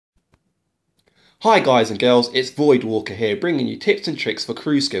Hi guys and girls, it's Void Walker here, bringing you tips and tricks for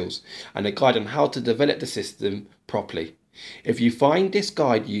crew skills and a guide on how to develop the system properly. If you find this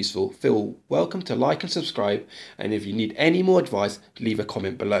guide useful, feel welcome to like and subscribe, and if you need any more advice, leave a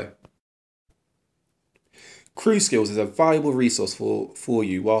comment below. Crew skills is a valuable resource for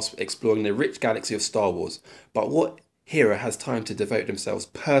you whilst exploring the rich galaxy of Star Wars, but what hero has time to devote themselves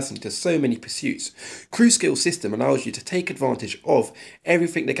personally to so many pursuits? Crew skills system allows you to take advantage of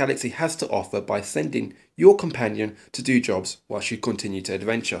everything the galaxy has to offer by sending your companion to do jobs whilst you continue to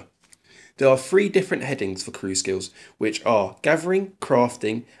adventure. There are 3 different headings for crew skills, which are gathering,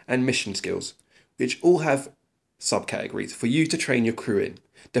 crafting and mission skills, which all have subcategories for you to train your crew in.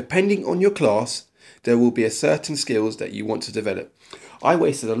 Depending on your class, there will be a certain skills that you want to develop. I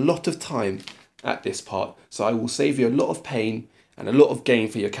wasted a lot of time at this part, so I will save you a lot of pain and a lot of gain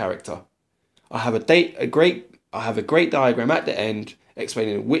for your character. I have a great diagram at the end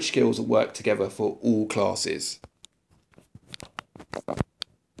explaining which skills will work together for all classes.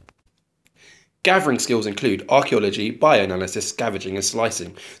 Gathering skills include archaeology, bioanalysis, scavenging and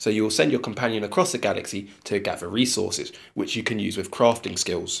slicing, so you will send your companion across the galaxy to gather resources, which you can use with crafting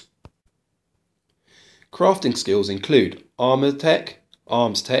skills. Crafting skills include armor tech,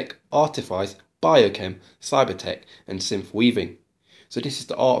 arms tech, artifice, biochem, cyber tech and synth weaving. So this is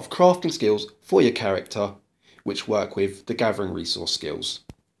the art of crafting skills for your character, which work with the gathering resource skills.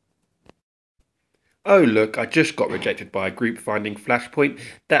 Oh look, I just got rejected by a group finding flashpoint.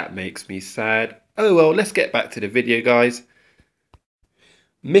 That makes me sad. Oh well, let's get back to the video guys.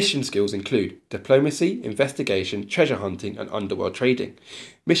 Mission skills include diplomacy, investigation, treasure hunting and underworld trading.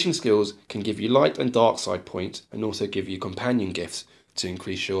 Mission skills can give you light and dark side points and also give you companion gifts to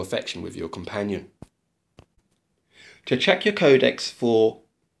increase your affection with your companion. To check your codex for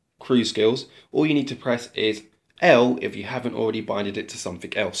crew skills, all you need to press is L if you haven't already binded it to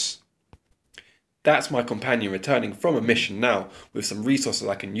something else. That's my companion returning from a mission now with some resources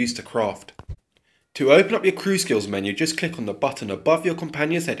I can use to craft. To open up your crew skills menu, just click on the button above your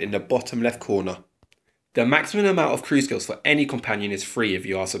companion's head in the bottom left corner. The maximum amount of crew skills for any companion is 3 if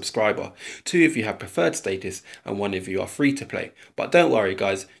you are a subscriber, 2 if you have preferred status and 1 if you are free to play. But don't worry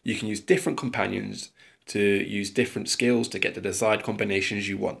guys, you can use different companions to use different skills to get the desired combinations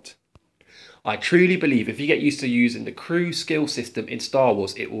you want. I truly believe if you get used to using the crew skill system in Star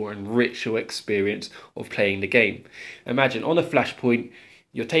Wars, it will enrich your experience of playing the game. Imagine on a flashpoint,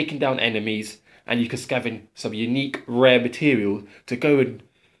 you're taking down enemies and you can scavenge some unique rare material to go and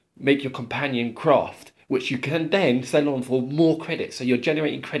make your companion craft, which you can then sell on for more credits, so you're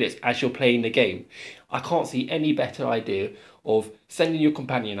generating credits as you're playing the game. I can't see any better idea of sending your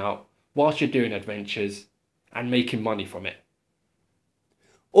companion out whilst you're doing adventures and making money from it.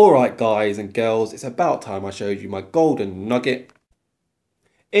 Alright guys and girls, it's about time I showed you my golden nugget.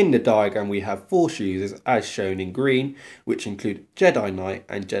 In the diagram we have 4 choosers as shown in green, which include Jedi Knight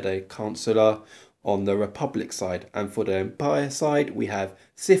and Jedi Counselor on the Republic side, and for the Empire side we have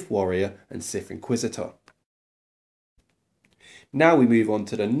Sith Warrior and Sith Inquisitor. Now we move on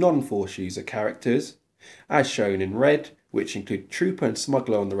to the non-Force user characters, as shown in red, which include Trooper and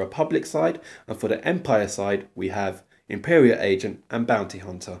Smuggler on the Republic side, and for the Empire side we have Imperial Agent and Bounty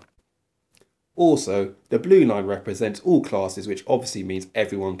Hunter. Also, the blue line represents all classes, which obviously means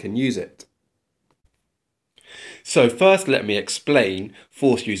everyone can use it. So first let me explain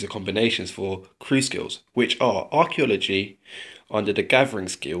Force user combinations for crew skills, which are archaeology under the gathering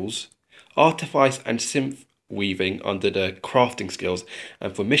skills, artifice and synth weaving under the crafting skills,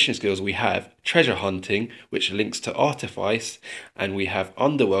 and for mission skills we have treasure hunting, which links to artifice, and we have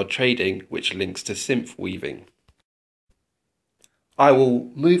underworld trading, which links to synth weaving. I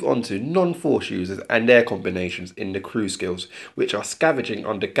will move on to non-Force users and their combinations in the crew skills, which are scavenging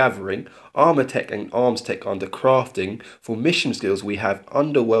under gathering, armor tech and arms tech under crafting. For mission skills we have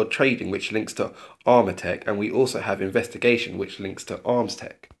underworld trading, which links to armor tech, and we also have investigation, which links to arms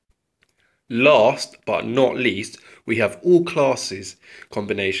tech. Last but not least, we have all classes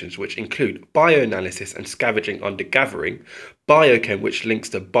combinations, which include bioanalysis and scavenging under gathering, biochem, which links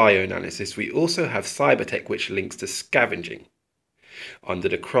to bioanalysis. We also have cybertech, which links to scavenging under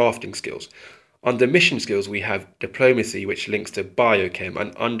the crafting skills. Under mission skills we have diplomacy, which links to biochem,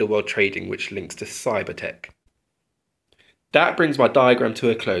 and underworld trading, which links to cybertech. That brings my diagram to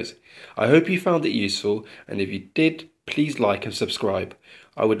a close. I hope you found it useful, and if you did, please like and subscribe.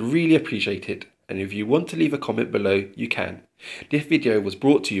 I would really appreciate it, and if you want to leave a comment below, you can. This video was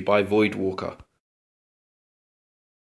brought to you by Void Walker.